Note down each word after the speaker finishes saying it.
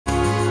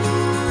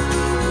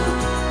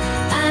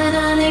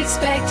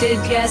unexpected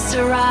guest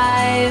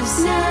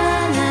arrives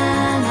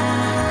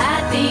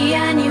at the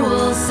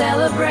annual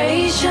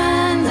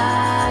celebration,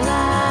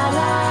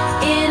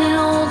 in an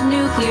old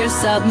nuclear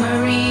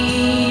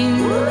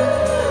submarine,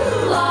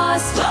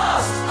 lost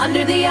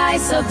under the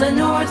ice of the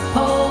North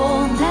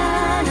Pole.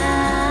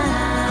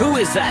 Who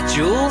is that,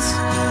 Jules?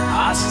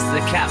 Asks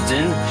the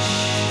captain.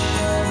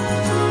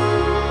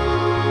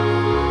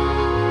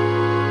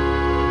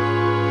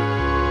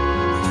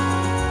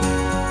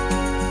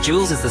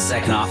 Jules is the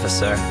second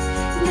officer.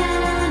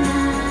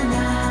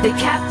 The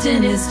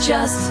captain is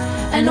just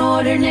an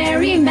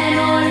ordinary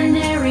man,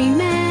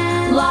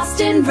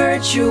 lost in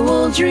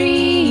virtual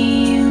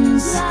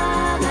dreams.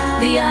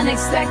 The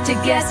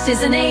unexpected guest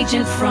is an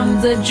agent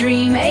from the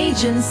dream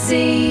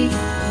agency.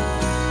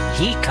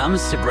 He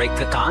comes to break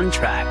the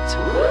contract.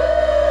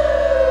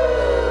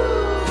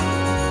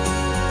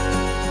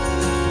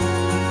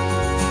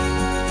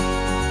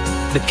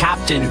 The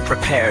captain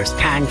prepares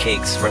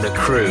pancakes for the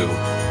crew.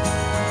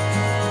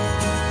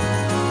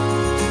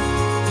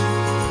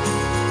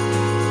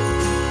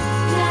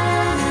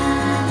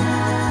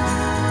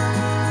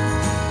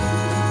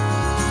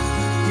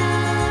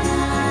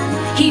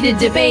 Heated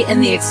debate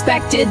and the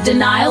expected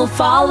denial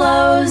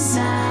follows.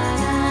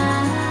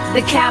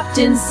 The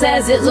captain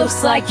says it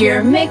looks like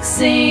you're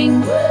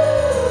mixing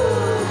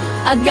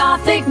a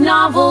gothic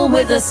novel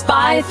with a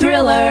spy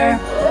thriller.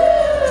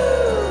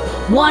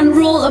 One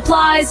rule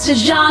applies to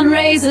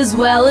genres as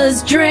well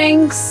as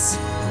drinks.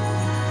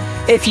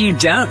 If you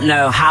don't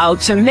know how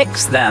to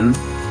mix them,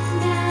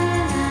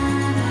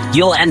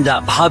 you'll end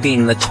up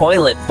hugging the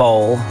toilet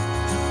bowl.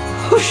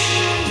 Whoosh,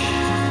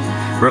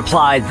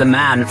 replied the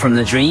man from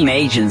the dream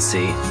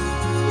agency.